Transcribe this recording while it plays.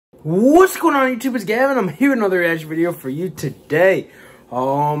What's going on YouTube? It's Gavin. I'm here with another reaction video for you today.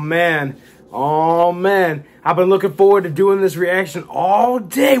 Oh man. I've been looking forward to doing this reaction all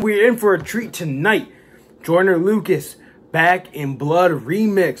day. We're in for a treat tonight. Joyner Lucas, Back in Blood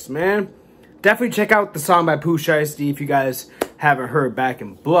remix, man. Definitely check out the song by Pooh Shiesty if you guys haven't heard Back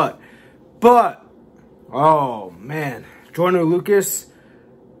in Blood. But, oh man, Joyner Lucas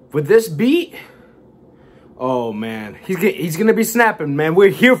with this beat. Oh man, he's gonna be snapping, man. We're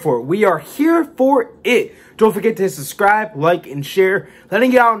here for it. We are here for it. Don't forget to subscribe, like, and share.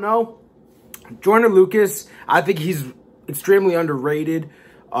 Letting y'all know, Joyner Lucas, I think he's extremely underrated.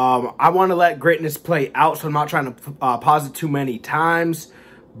 I want to let greatness play out, so I'm not trying to pause it too many times.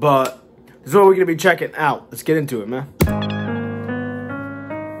 But this is what we're gonna be checking out. Let's get into it, man.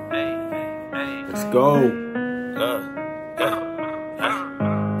 Let's go.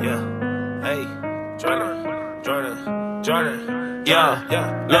 Joyner,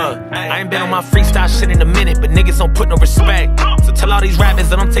 yeah, look, I ain't been on my freestyle shit in a minute, but niggas don't put no respect. So tell all these rappers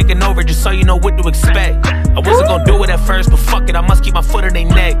that I'm taking over just so you know what to expect. I wasn't gonna do it at first, but fuck it, I must keep my foot on their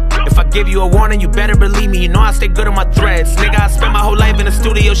neck. If I give you a warning, you better believe me, you know I stay good on my threads. Nigga, I spent my whole life in the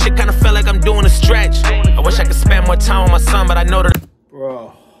studio, shit kinda felt like I'm doing a stretch. I wish I could spend more time with my son, but I know that.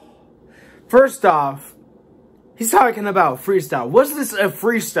 Bro, first off, he's talking about freestyle. Was this a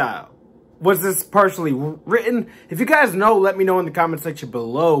freestyle? Was this partially written? If you guys know, let me know in the comment section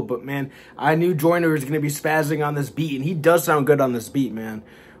below. But man, I knew Joyner was going to be spazzing on this beat, and he does sound good on this beat, man.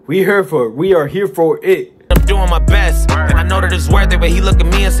 We here for it. We are here for it. I'm doing my best, and I know that it's worth it. But he look at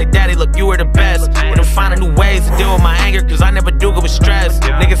me and say, "Daddy, look, you were the best." And I'm finding new ways to deal with my anger, cause I never do good with stress.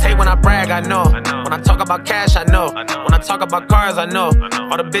 Niggas hate when I brag, I know. When I talk about cash, I know. When I talk about cars, I know.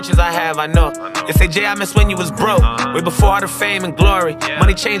 All the bitches I have, I know. They say, "Jay, I miss when you was broke." Way before all the fame and glory.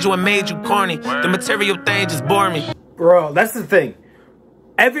 Money changed you and made you corny. The material thing just bore me. Bro, that's the thing.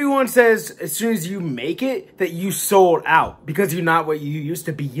 Everyone says as soon as you make it that you sold out because you're not what you used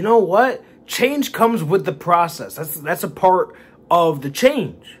to be. You know what? Change comes with the process. That's a part of the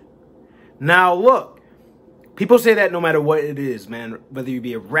change. Now look, people say that no matter what it is, man. Whether you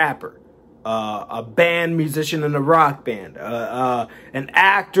be a rapper, a band musician in a rock band, an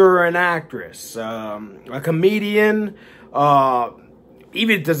actor or an actress, a comedian,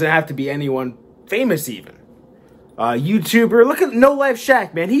 even it doesn't have to be anyone famous even. YouTuber. Look at No Life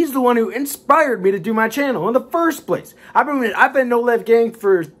Shaq, man. He's the one who inspired me to do my channel in the first place. I've been No Life Gang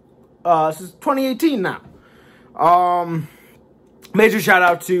for since 2018 now. Major shout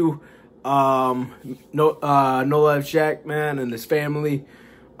out to No Life Shaq, man, and his family.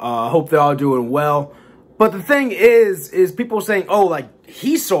 Hope they're all doing well. But the thing is people saying, "Oh, like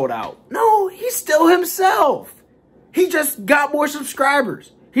he sold out." No, he's still himself. He just got more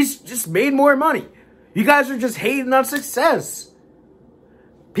subscribers. He's just made more money. You guys are just hating on success.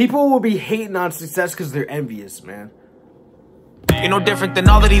 People will be hating on success because they're envious, man. You no different than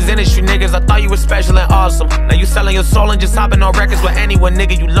all of these industry niggas. I thought you were special and awesome. Now you selling your soul and just hopping on records with anyone,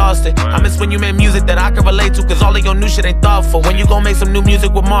 nigga, you lost it. I miss when you made music that I could relate to, cause all of your new shit ain't thoughtful. When you gon' make some new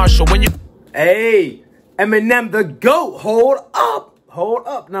music with Marshall? When you... Hey, Eminem the GOAT, hold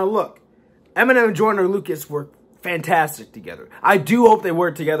up. Now look, Eminem and Joyner Lucas work fantastic together. I do hope they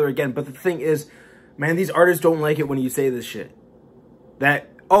work together again, but the thing is, man, these artists don't like it when you say this shit. That,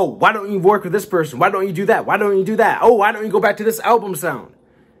 "Oh, why don't you work with this person? Why don't you do that? Why don't you do that? Oh, why don't you go back to this album sound?"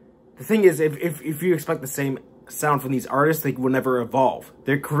 The thing is, if you expect the same sound from these artists, they will never evolve.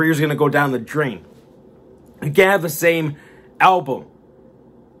 Their career's going to go down the drain. You can't have the same album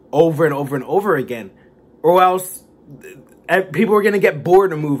over and over and over again, or else people are going to get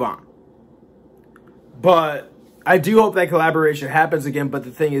bored and move on. But I do hope that collaboration happens again, but the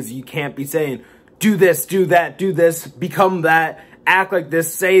thing is, you can't be saying, "Do this, do that, do this, become that, act like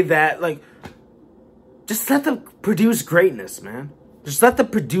this, say that." Like, just let them produce greatness, man. Just let them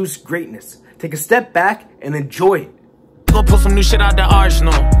produce greatness. Take a step back and enjoy it. Gonna pull some new shit out the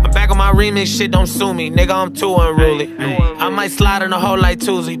arsenal. I'm back on my remix shit, don't sue me. Nigga, I'm too unruly. I might slide in a hole like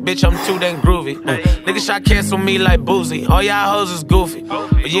Tuesday. Bitch, I'm too damn groovy. Niggas try cancel me like Boozy. All y'all hoes is goofy.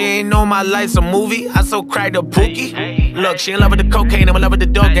 But you ain't know my life's a movie. I so cracked a pookie. Look, she in love with the cocaine, I'm in love with the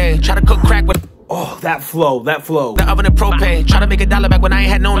dope game. Try to cook crack with... Oh, that flow. The oven and propane. Try to make $1 back when I ain't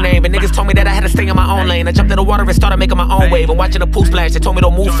had no name. And niggas told me that I had to stay in my own lane. I jumped in the water and started making my own wave. And watching the pool splash, they told me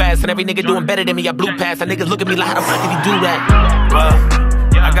don't move fast. And every nigga doing better than me, I blew past. And niggas look at me like, how the fuck did he do that?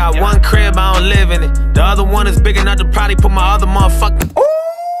 I got one crib, I don't live in it. The other one is big enough to probably put my other motherfucking...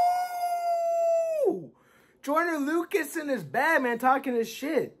 Ooh! Joyner Lucas in his bag, man, talking his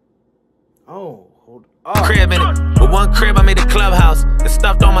shit. Oh, Hold up. Crib in it. With one crib, I made a clubhouse and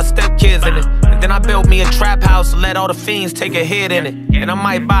stuffed all my stepkids in it. And then I built me a trap house and let all the fiends take a hit in it. And I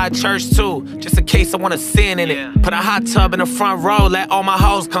might buy a church too, just in case I want to sin in it. Put a hot tub in the front row, let all my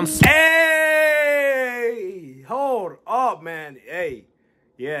hoes come. Hey, hold up, man. Hey,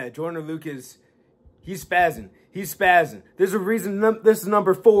 yeah, Joyner Lucas, he's spazzing. He's spazzing. There's a reason this is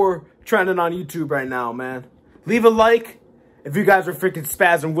number 4 trending on YouTube right now, man. Leave a like if you guys are freaking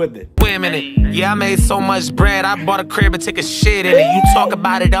spazzing with it. Wait a minute. Yeah, I made so much bread, I bought a crib and took a shit in it. You talk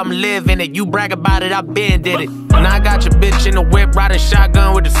about it, I'm living it. You brag about it, I been did it. Now I got your bitch in the whip, riding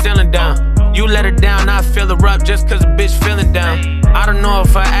shotgun with the ceiling down. You let her down, I fill her up just cause the bitch feeling down. I don't know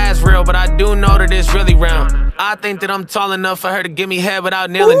if her ass real, but I do know that it's really round. I think that I'm tall enough for her to give me head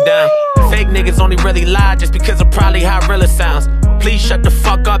without kneeling down. Fake niggas only really lie just because of probably how real it sounds. Please shut the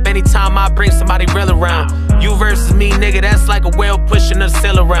fuck up anytime I bring somebody real around. You versus me, nigga, that's like a whale pushing a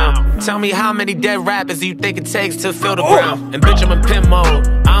sail around. Tell me how many dead rappers do you think it takes to fill the ground? And bitch, I'm in pimp mode.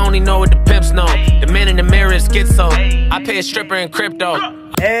 I only know what the pimps know. The man in the mirror is schizo. I pay a stripper in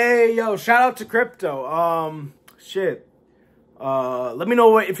crypto. Hey, yo, shout out to crypto. Shit. Let me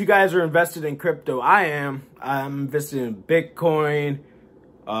know if you guys are invested in crypto. I am. I'm invested in Bitcoin,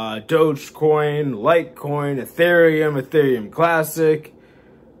 Dogecoin, Litecoin, Ethereum Classic.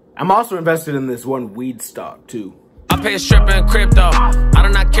 I'm also invested in this one weed stock too. I pay a stripper in crypto. I do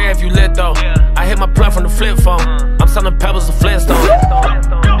not care if you lit though. I hit my plug from the flip phone. I'm selling pebbles to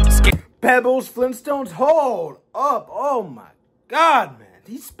Flintstones. Pebbles, Flintstones, hold up. Oh my God, man.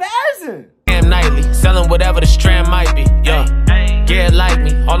 He's spazzing. Nightly, selling whatever the strand might be, yeah. Yeah, like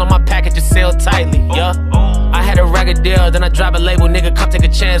me, all of my packages sell tightly, yeah. I had a record deal, then I drop a label, nigga, come take a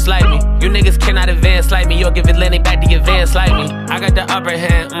chance like me. You niggas cannot advance like me, you'll give Atlantic back the advance like me. I got the upper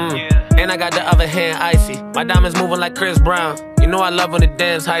hand, and I got the other hand icy. My diamonds moving like Chris Brown, you know I love when it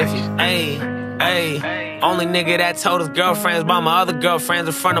dance hyphy. Ayy, only nigga that told his girlfriends about my other girlfriends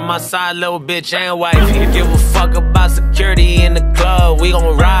in front of my side little bitch and wifey. Give a fuck about security in the club, we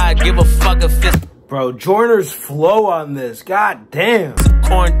gon' ride, give a fuck if it's bro, Joyner's flow on this, god damn.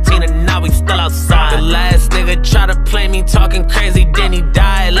 Quarantine and now we still outside. The last nigga try to play me talking crazy, then he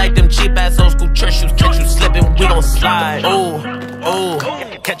died. Like them cheap ass old school church shoes, catch you slipping, we gon' slide.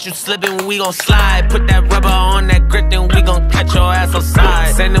 Ooh, catch you slipping, we gon' slide. Put that rubber on that grit, then we gon' catch your ass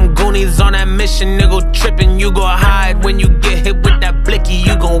outside. Send them goonies on that mission, nigga tripping, you gon' hide. When you get hit with that blicky,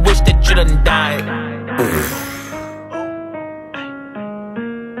 you gon' wish that you done died.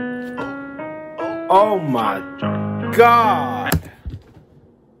 Oh my God.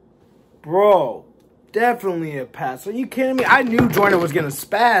 Bro, definitely a pass. Are you kidding me? I knew Joyner was gonna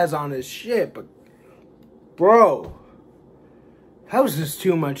spaz on this shit, but bro, that was just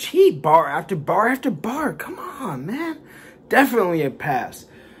too much heat. Bar after bar after bar. Come on, man. Definitely a pass.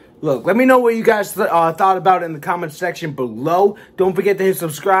 Look, let me know what you guys thought about it in the comment section below. Don't forget to hit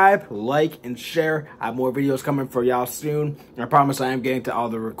subscribe, like, and share. I have more videos coming for y'all soon. I promise I am getting to all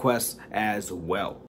the requests as well.